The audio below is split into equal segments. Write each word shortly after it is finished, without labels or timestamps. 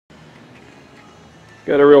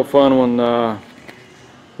Got a real fun one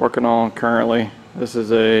working on currently. This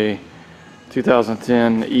is a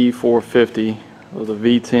 2010 E450 with a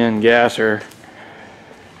V10 gasser,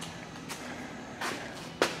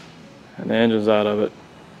 and the engine's out of it.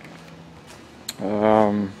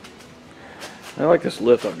 I like this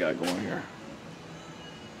lift I've got going here.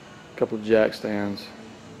 A couple of jack stands.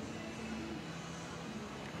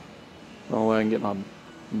 The only way I can get my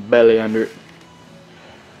belly under it.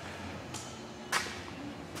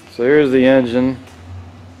 So here's the engine,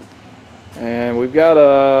 and we've got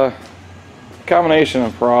a combination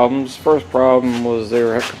of problems. First problem was they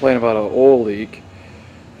were complaining about an oil leak,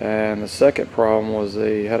 and the second problem was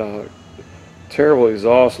they had a terrible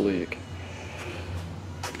exhaust leak.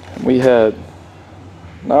 And we had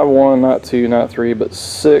not one, not two, not three, but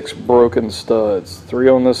 6 broken studs. 3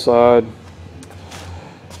 on this side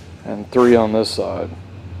and 3 on this side.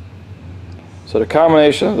 So the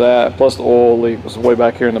combination of that plus the oil leak was way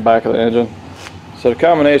back here in the back of the engine. So the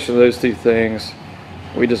combination of those two things,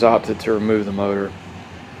 we just opted to remove the motor.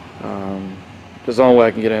 There's the only way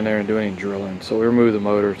I can get in there and do any drilling. So we removed the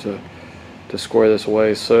motor to square this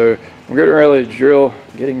away. So I'm getting ready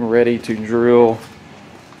to drill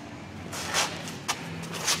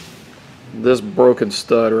this broken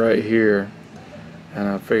stud right here, and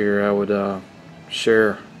I figure I would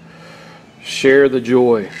share the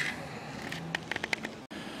joy.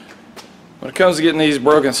 When it comes to getting these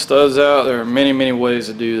broken studs out, there are many ways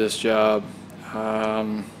to do this job,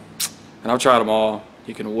 and I've tried them all.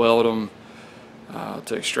 You can weld them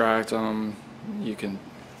to extract them. You can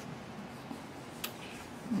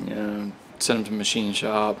send them to a machine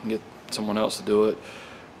shop and get someone else to do it.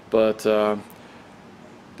 But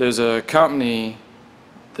there's a company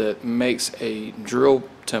that makes a drill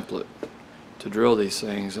template to drill these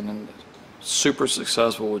things, and then super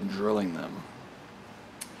successful with drilling them.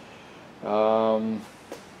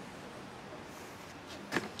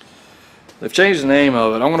 They've changed the name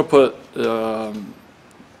of it. I'm going to put a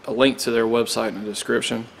link to their website in the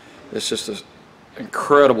description. It's just an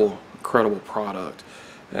incredible product,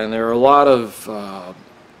 and there are a lot of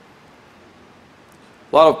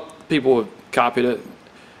people have copied it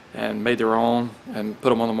and made their own and put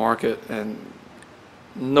them on the market, and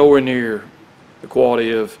nowhere near the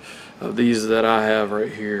quality of these that I have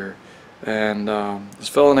right here. And this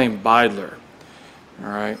fellow named Beidler,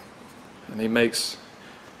 alright, and he makes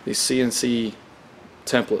these CNC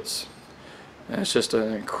templates, and it's just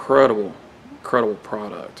an incredible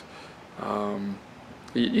product.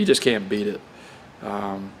 You just can't beat it.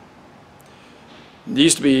 It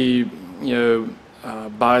used to be,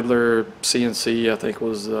 Beidler CNC, I think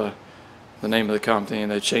was the name of the company,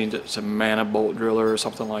 and they changed it to Manibolt Driller or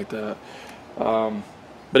something like that. But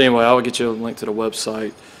anyway, I'll get you a link to the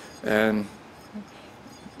website, and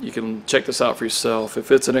you can check this out for yourself.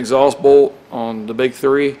 If it's an exhaust bolt on the big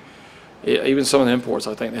 3, even some of the imports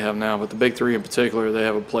I think they have now, but the big 3 in particular, they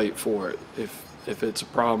have a plate for it. If it's a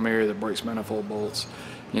problem area that breaks manifold bolts,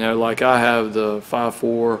 like I have the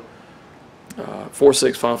 5.4, 4.6,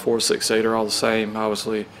 5.4, 6.8 are all the same,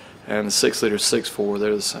 obviously, and the 6-liter 6.4,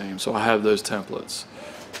 they're the same. So I have those templates.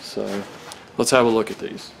 So let's have a look at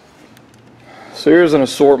these. So here's an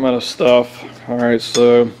assortment of stuff. All right,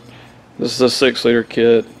 so this is a 6-liter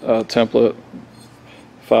kit template,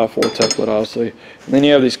 5.4 template, obviously. And then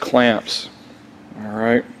you have these clamps. All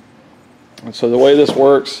right, and so the way this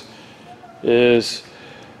works is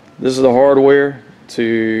this is the hardware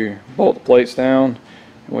to bolt the plates down.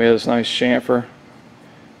 And we have this nice chamfer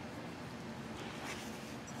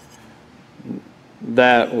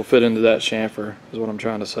that will fit into that chamfer, is what I'm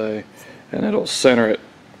trying to say, and it'll center it.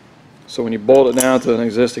 So when you bolt it down to an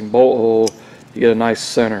existing bolt hole, you get a nice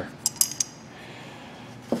center.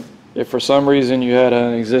 If for some reason you had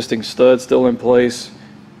an existing stud still in place,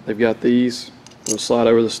 they've got these. They'll slide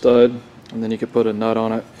over the stud, and then you can put a nut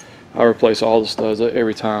on it. I replace all the studs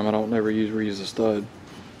every time. I don't never reuse a stud.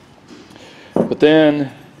 But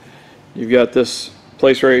then you've got this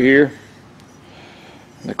place right here.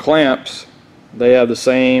 The clamps, they have the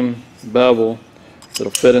same bevel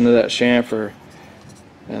that'll fit into that chamfer,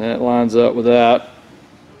 and then it lines up with that.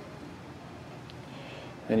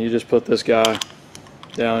 And you just put this guy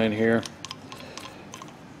down in here,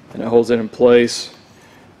 and it holds it in place.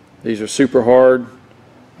 These are super hard,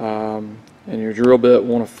 and your drill bit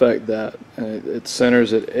won't affect that, and it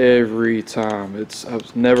centers it every time. It's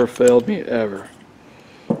never failed me ever.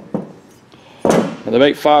 And they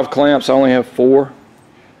make 5 clamps. I only have 4.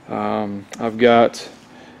 I've got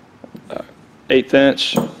 1/8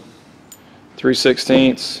 inch,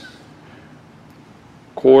 3/16,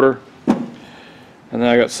 quarter, And then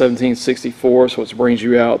I got 1764, so it brings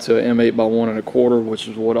you out to M8 by 1 1/4, which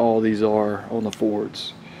is what all these are on the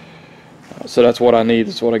Fords. So that's what I need.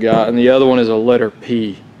 That's what I got. And the other one is a letter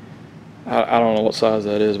P. I don't know what size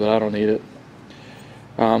that is, but I don't need it.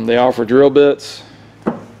 They offer drill bits,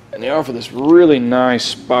 and they offer this really nice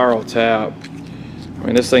spiral tap. I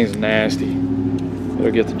mean, this thing's nasty.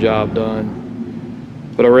 It'll get the job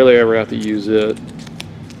done, but I rarely ever have to use it,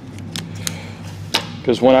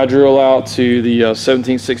 because when I drill out to the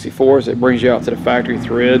 1764s, it brings you out to the factory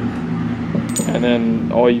thread, and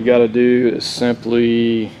then all you got to do is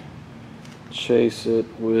simply chase it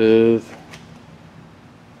with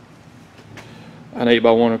an 8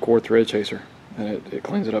 by 1 1/4 thread chaser, and it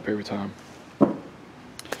cleans it up every time.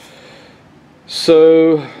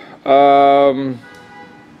 So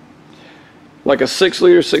like a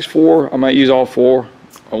 6-liter 6.4, I might use all 4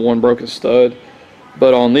 on one broken stud,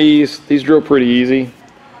 but on these drill pretty easy.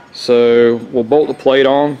 So we'll bolt the plate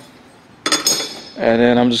on, and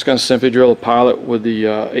then I'm just going to simply drill a pilot with the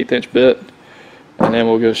 1/8 inch bit, and then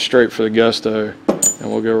we'll go straight for the gusto,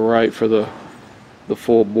 and we'll go right for the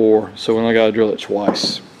full bore. So we only got to drill it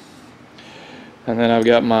twice. And then I've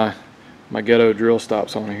got my ghetto drill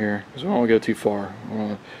stops on here, because we don't want to go too far.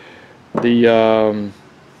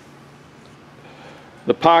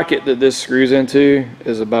 The pocket that this screws into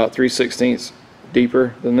is about 3/16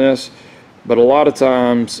 deeper than this, but a lot of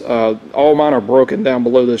times all mine are broken down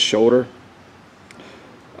below this shoulder,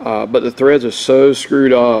 but the threads are so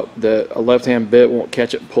screwed up that a left-hand bit won't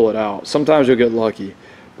catch it and pull it out. Sometimes you'll get lucky,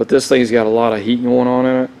 but this thing's got a lot of heat going on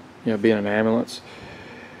in it, you know, being an ambulance.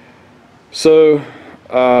 So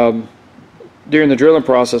during the drilling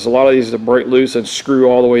process, a lot of these break loose and screw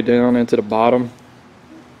all the way down into the bottom,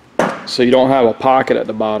 so you don't have a pocket at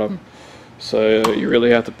the bottom. So you really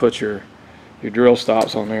have to put your drill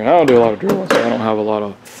stops on there. And I don't do a lot of drilling, so I don't have a lot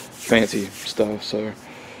of fancy stuff, so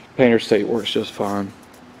painter's tape works just fine.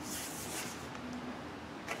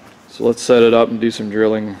 So let's set it up and do some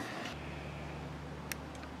drilling.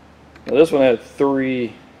 Now this one had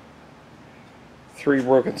three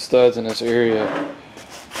broken studs in this area.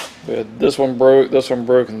 But this one broke,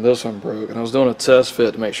 and this one broke. And I was doing a test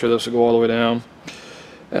fit to make sure this would go all the way down,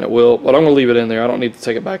 and it will. But I'm going to leave it in there. I don't need to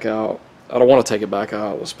take it back out. I don't want to take it back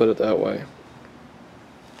out. Let's put it that way.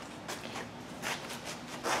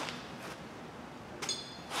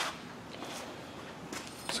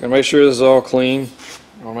 Just going to make sure this is all clean.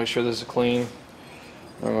 I want to make sure this is clean.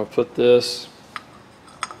 I'm going to put this,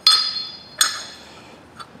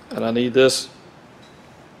 and I need this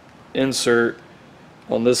insert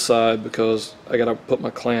on this side because I got to put my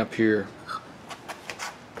clamp here.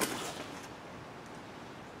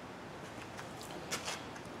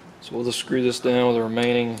 So we'll just screw this down with the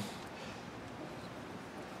remaining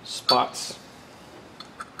spots.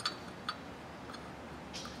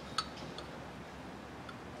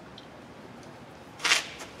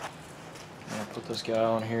 I'll put this guy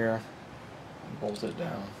on here and bolt it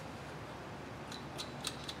down.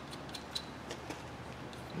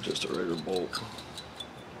 Just a regular bolt.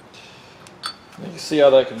 You can see how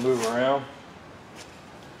that can move around.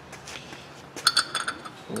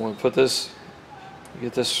 When we put this,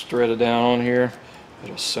 get this threaded down on here,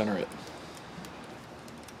 it'll center it.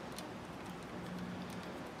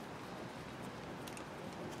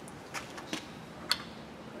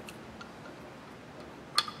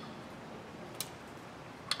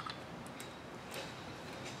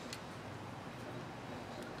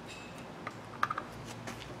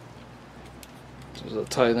 So to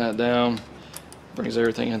tighten that down, brings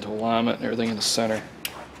everything into alignment and everything in the center.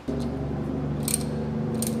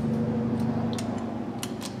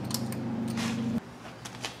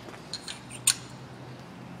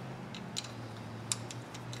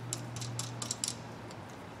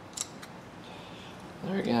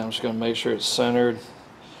 There again, I'm just going to make sure it's centered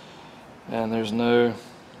and there's no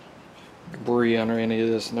debris under any of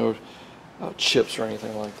this, no chips or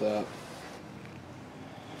anything like that.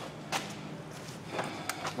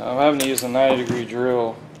 Now I'm having to use a 90-degree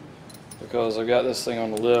drill because I've got this thing on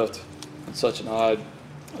the lift. It's such an odd,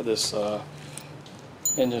 this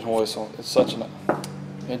engine hoist, it's such an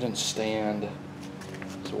engine stand,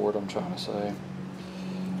 is the word I'm trying to say.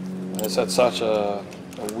 And it's at such a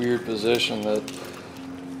weird position that,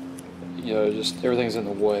 you know, just everything's in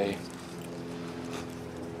the way.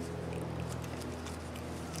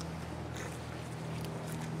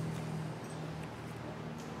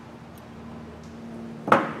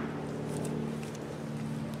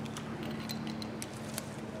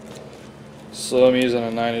 So I'm using a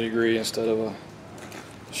 90-degree instead of a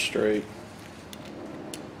straight.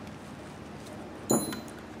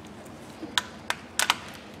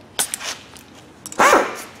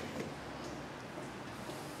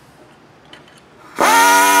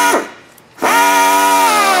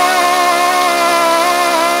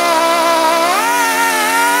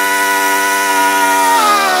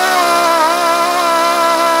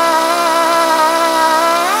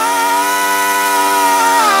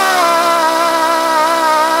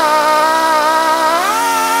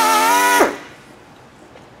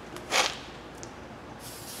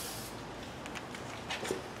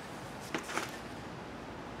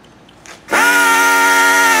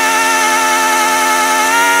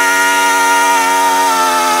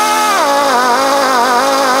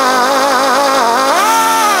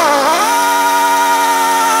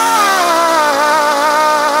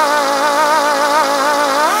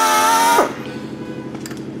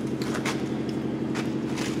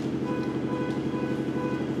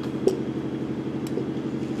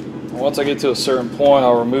 once I get to a certain point,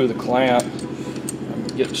 I'll remove the clamp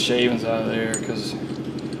and get the shavings out of there because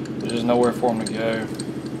there's just nowhere for them to go.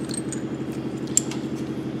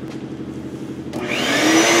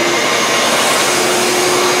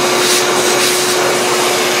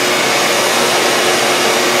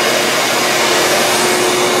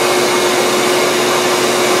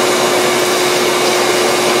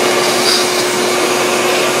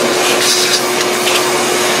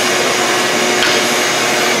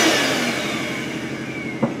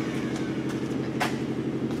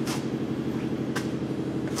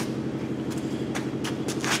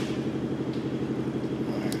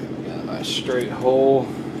 Straight hole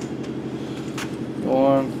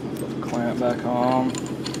going, put the clamp back on,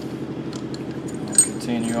 and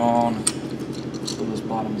continue on until this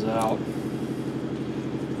bottom's out.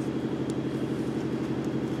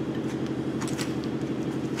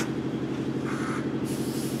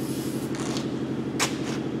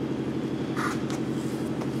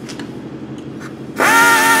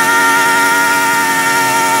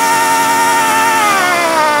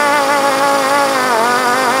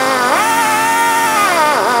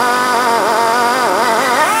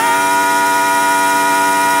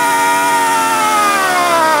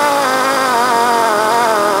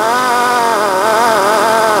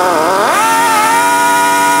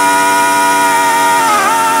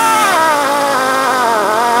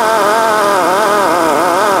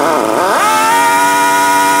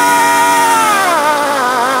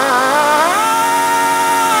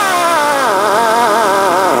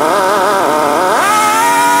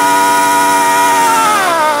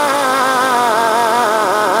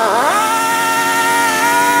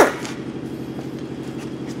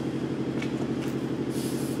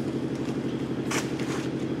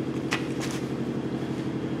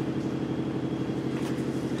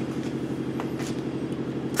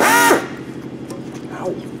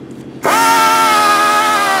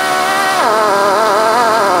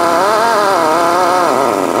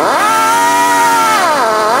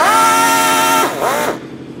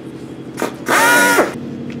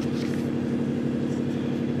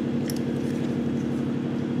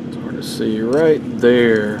 See right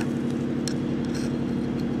there,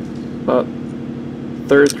 about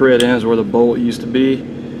third thread ends where the bolt used to be,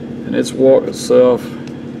 and it's walked itself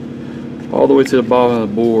all the way to the bottom of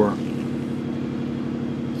the bore.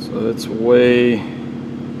 So it's way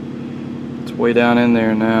down in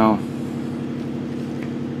there now.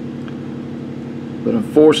 But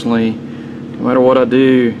unfortunately, no matter what I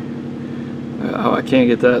do, I can't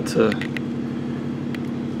get that to,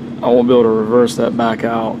 I won't be able to reverse that back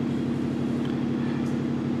out.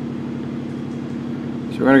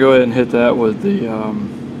 We're going to go ahead and hit that with the,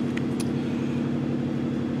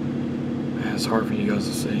 it's hard for you guys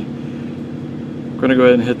to see. We're going to go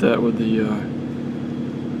ahead and hit that with the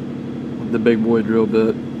big boy drill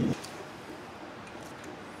bit.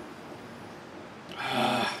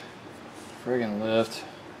 Friggin' lift.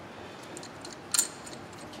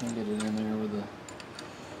 Can't get it in there with the...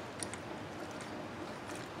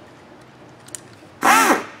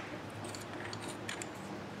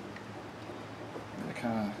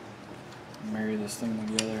 kind of marry this thing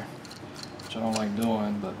together, which I don't like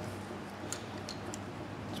doing, but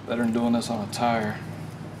it's better than doing this on a tire.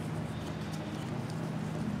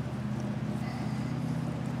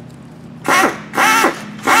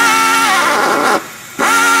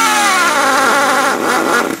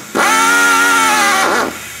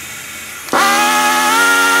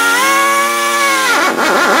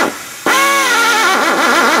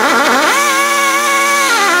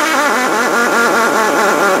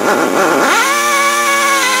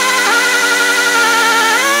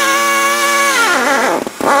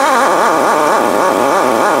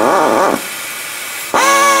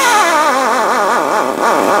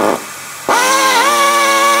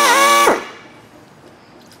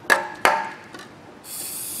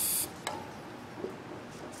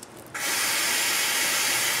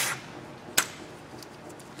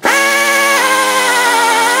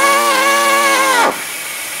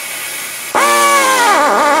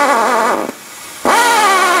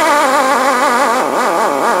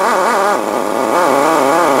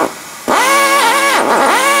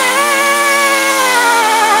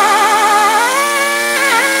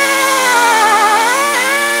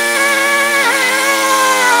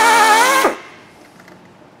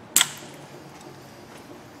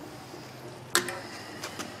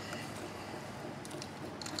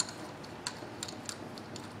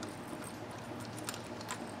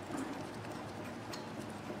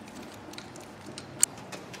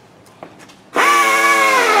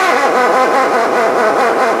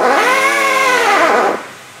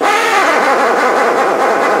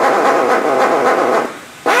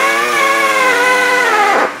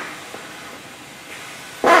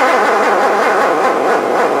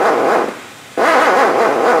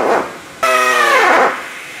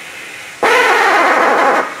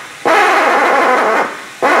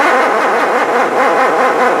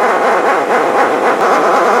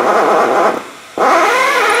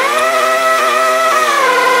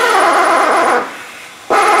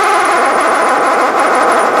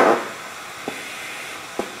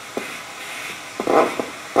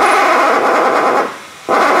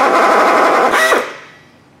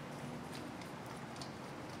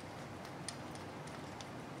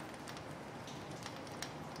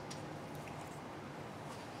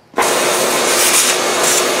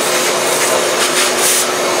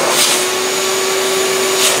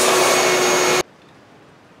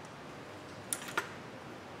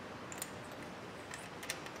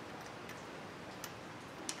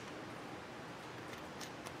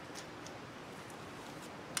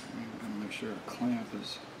 sure our clamp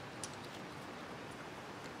is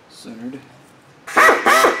centered.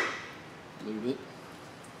 Lube it.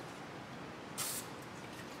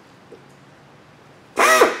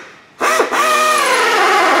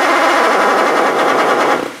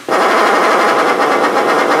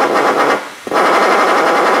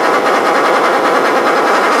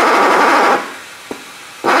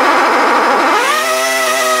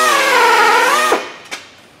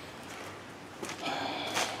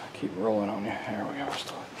 Keep rolling on you. There we go. We're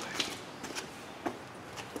still in place.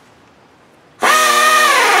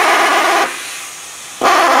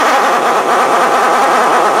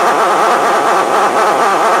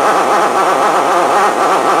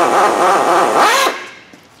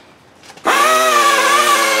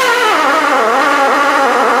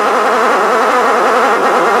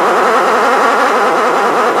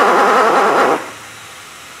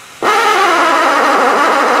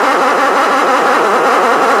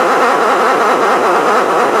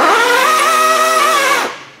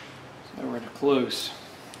 Close.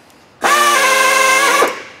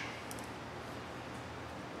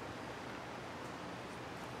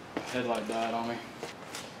 Headlight died on me.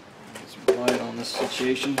 Get some light on this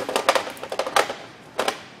situation.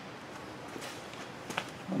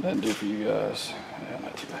 What did that do for you guys? Yeah,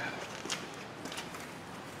 not too bad.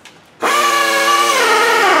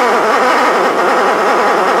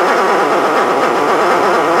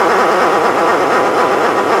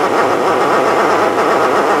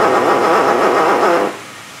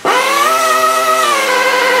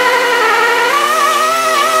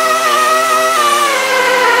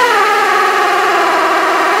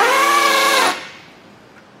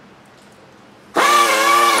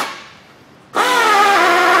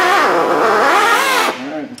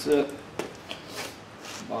 That's it.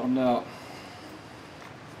 Bottomed out.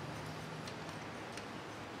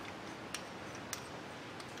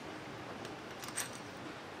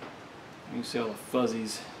 You can see all the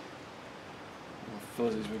fuzzies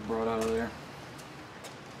we brought out of there.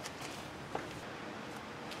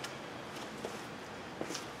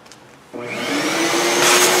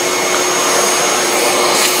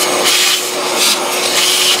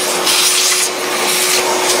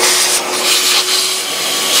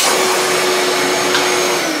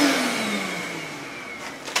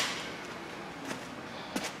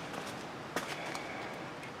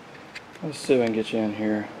 Let's see if I can get you in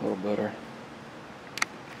here a little better.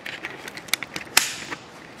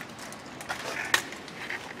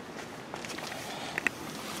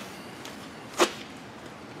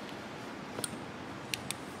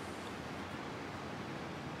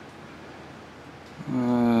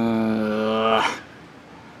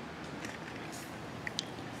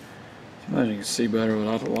 Sometimes you can see better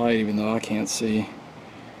without the light, even though I can't see.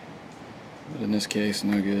 But in this case,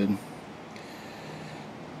 no good.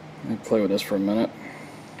 Let me play with this for a minute.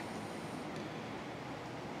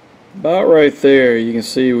 About right there, you can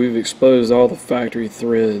see we've exposed all the factory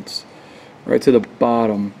threads right to the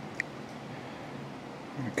bottom.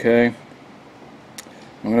 Okay,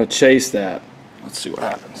 I'm going to chase that. Let's see what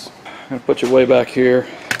happens. I'm going to put you way back here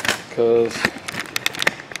because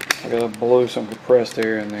I got to blow some compressed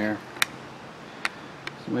air in there.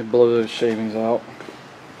 So let me blow those shavings out.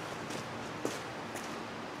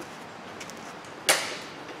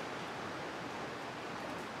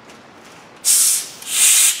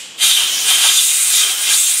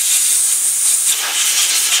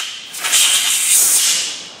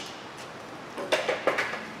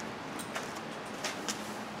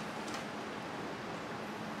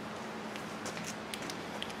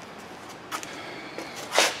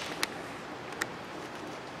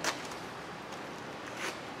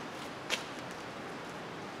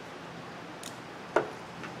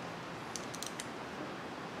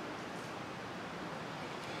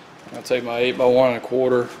 I'll take my 8x1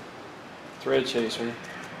 1/4 thread chaser.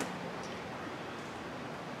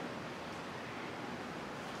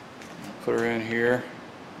 Put her in here.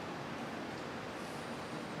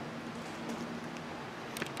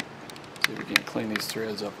 See if we can clean these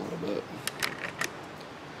threads up a little bit.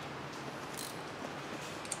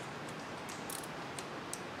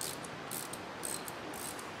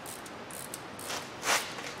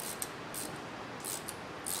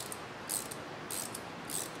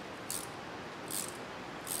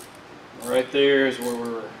 Right there is where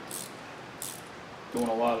we're doing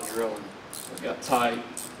a lot of drilling. It got tight.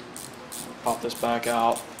 I'll pop this back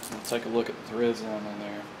out and take a look at the threads in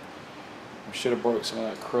there. We should have broke some of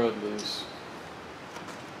that crud loose.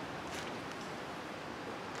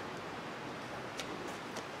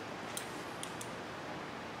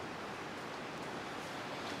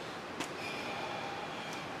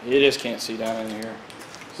 You just can't see down in here.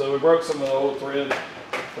 So we broke some of the old thread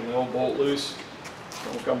from the old bolt loose.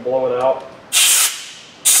 So we're gonna blow it out.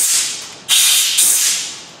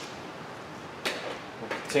 We'll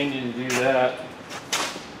continue to do that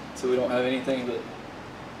so we don't have anything but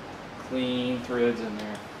clean threads in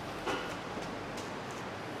there.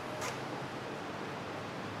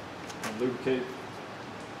 And lubricate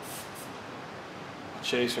a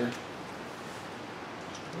chaser.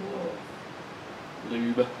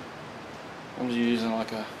 Lube. I'm just using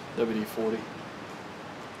like a WD-40.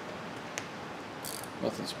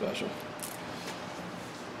 Nothing special.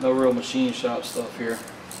 No real machine shop stuff here.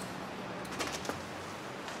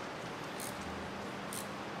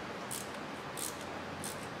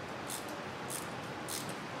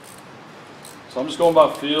 So I'm just going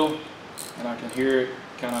by feel, and I can hear it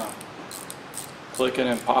kind of clicking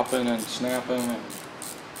and popping and snapping and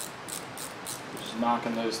just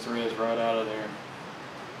knocking those threads right out of there,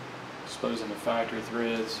 exposing the factory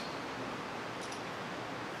threads.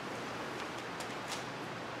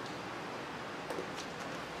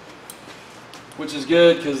 Which is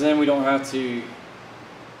good because then we don't have to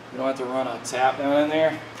run a tap down in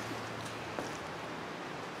there.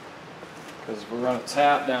 Because if we run a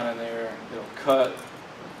tap down in there, it'll cut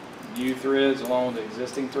new threads along with the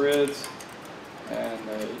existing threads, and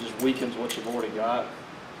it just weakens what you've already got.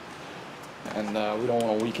 And we don't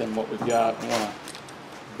want to weaken what we've got. We want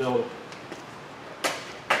to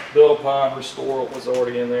build upon, restore what was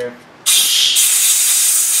already in there.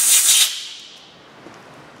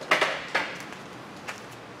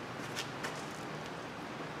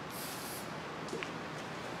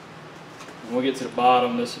 When we get to the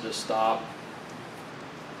bottom, this will just stop.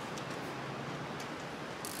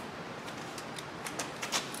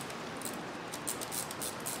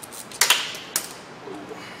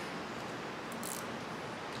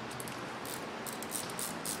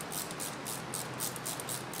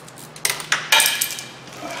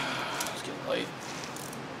 It's getting late.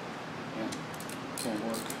 Yeah, can't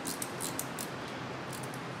work.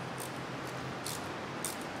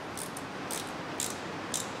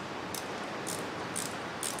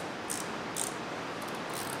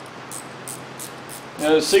 You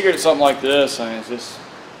know, the secret to something like this, I mean, it's just,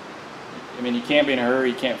 you can't be in a hurry,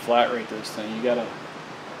 you can't flat rate this thing. You gotta,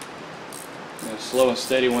 slow and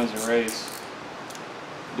steady wins the race.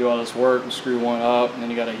 Do all this work and screw one up, and then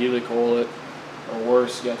you gotta helicoil it, or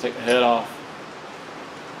worse, you gotta take the head off.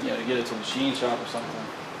 You gotta get it to a machine shop or something.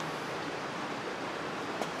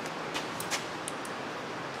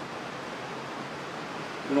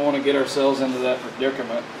 We don't want to get ourselves into that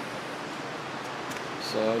predicament.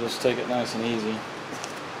 So just take it nice and easy.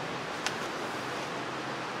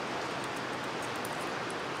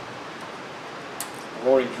 I've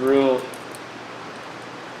already drilled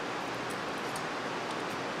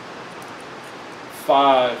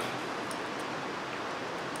 5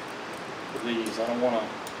 of these. I don't want to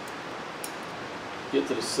get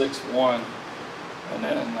to the 6th one and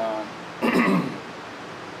then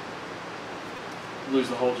lose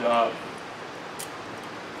the whole job.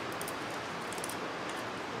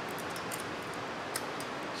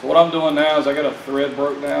 So what I'm doing now is I got a thread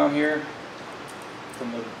broke down here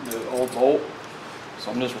from the old bolt. So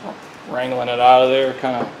I'm just wrangling it out of there,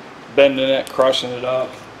 kind of bending it, crushing it up,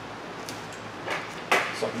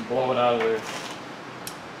 so I can blow it out of there.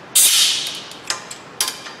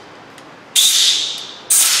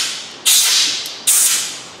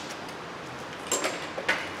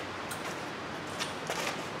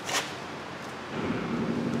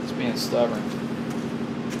 It's being stubborn.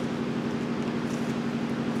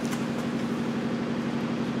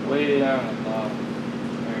 Way down at the bottom.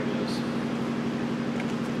 There it is.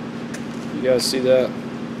 You guys see that?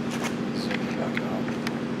 Zoom it back out.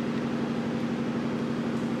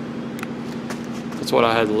 That's what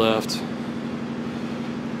I had left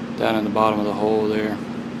down in the bottom of the hole there.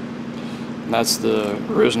 And that's the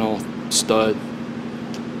original stud.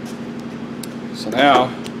 So now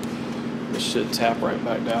this should tap right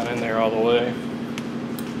back down in there all the way.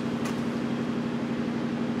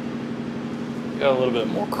 Got a little bit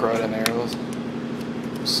more crud in there. We'll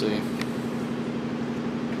see.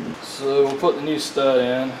 So we'll put the new stud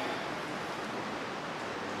in.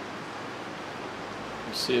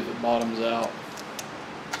 We'll see if it bottoms out.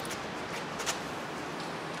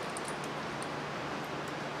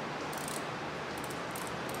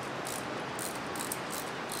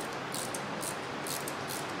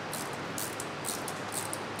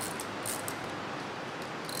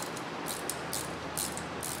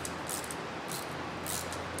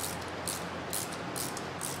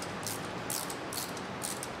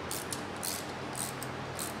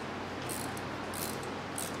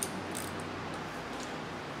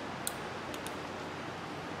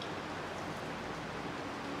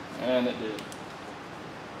 And it did. So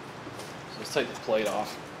let's take the plate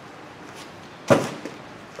off.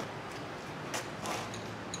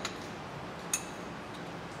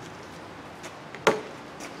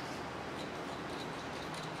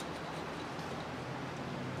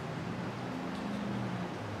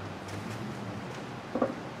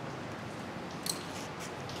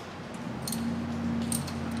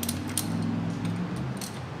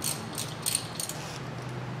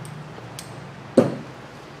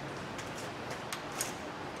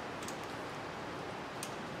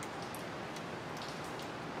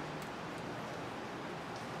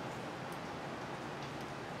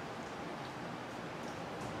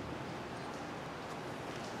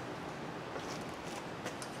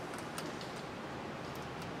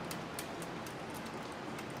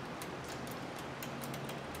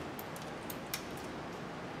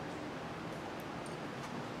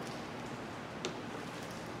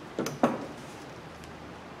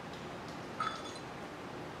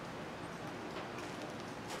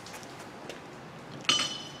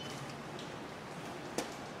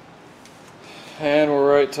 And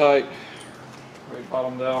we're right tight, right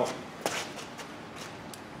bottomed out.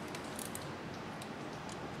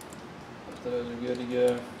 Those are good to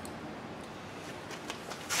go.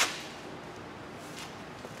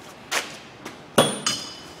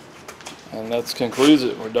 And that concludes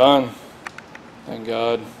it. We're done. Thank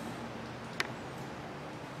God.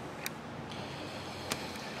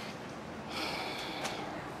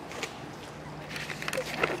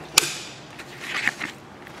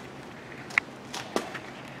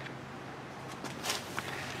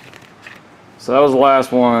 So that was the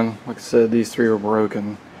last one. Like I said, these three were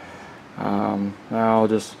broken. Now I'll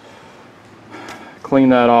just clean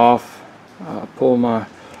that off, pull my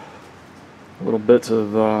little bits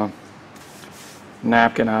of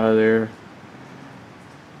napkin out of there.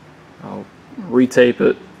 I'll retape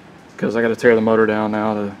it because I got to tear the motor down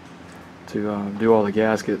now to do all the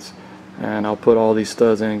gaskets, and I'll put all these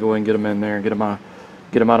studs in and go ahead and get them in there and get them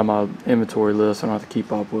out of my inventory list. I don't have to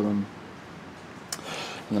keep up with them.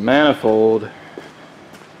 And the manifold,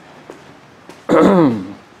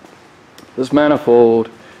 this manifold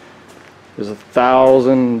is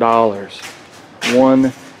 $1,000.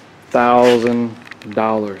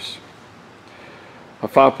 $1,000. A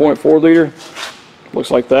 5.4 liter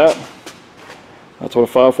looks like that. That's what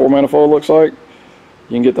a 5.4 manifold looks like.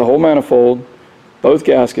 You can get the whole manifold, both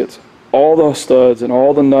gaskets, all the studs, and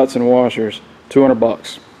all the nuts and washers, 200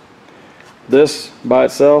 bucks. This by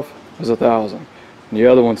itself is $1,000. And the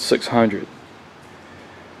other one's 600.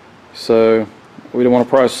 So we didn't want to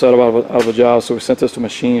price set out of a job, so we sent this to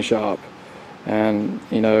Machine Shop. And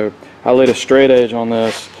you know, I laid a straight edge on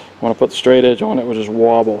this. When I put the straight edge on, it would just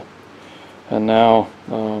wobble. And now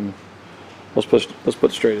let's put the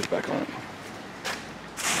straight edge back on it.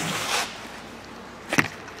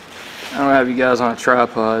 I don't have you guys on a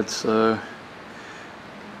tripod, so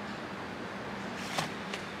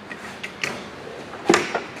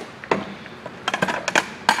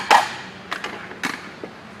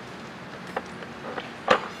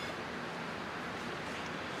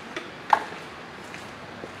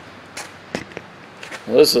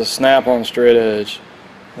this is a snap-on straight edge,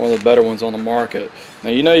 one of the better ones on the market. Now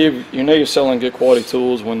you know you're selling good quality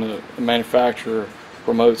tools when the manufacturer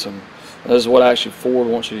promotes them. This is what actually Ford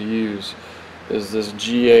wants you to use, is this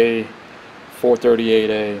GA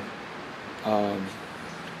 438A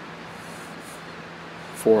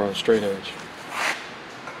for a straight edge.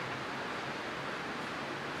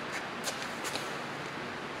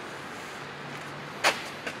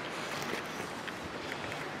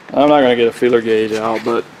 I'm not going to get a feeler gauge out,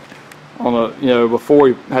 but on a, you know, before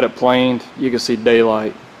we had it planed, you can see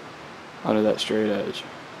daylight under that straight edge.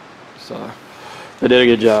 So they did a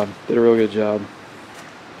good job. Did a real good job.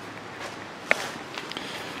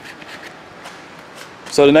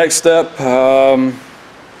 So the next step I'll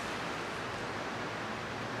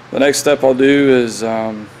do is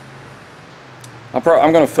I'm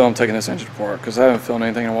going to film taking this engine apart because I haven't filmed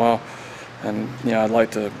anything in a while, and you know, I'd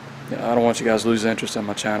like to. I don't want you guys to lose interest in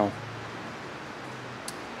my channel.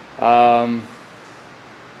 So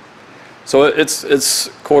it's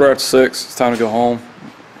 6:15. It's time to go home.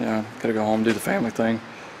 You know, gotta go home, do the family thing.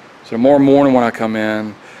 So tomorrow morning when I come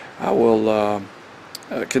in, I will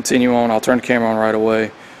continue on. I'll turn the camera on right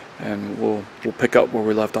away, and we'll pick up where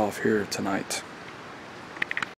we left off here tonight.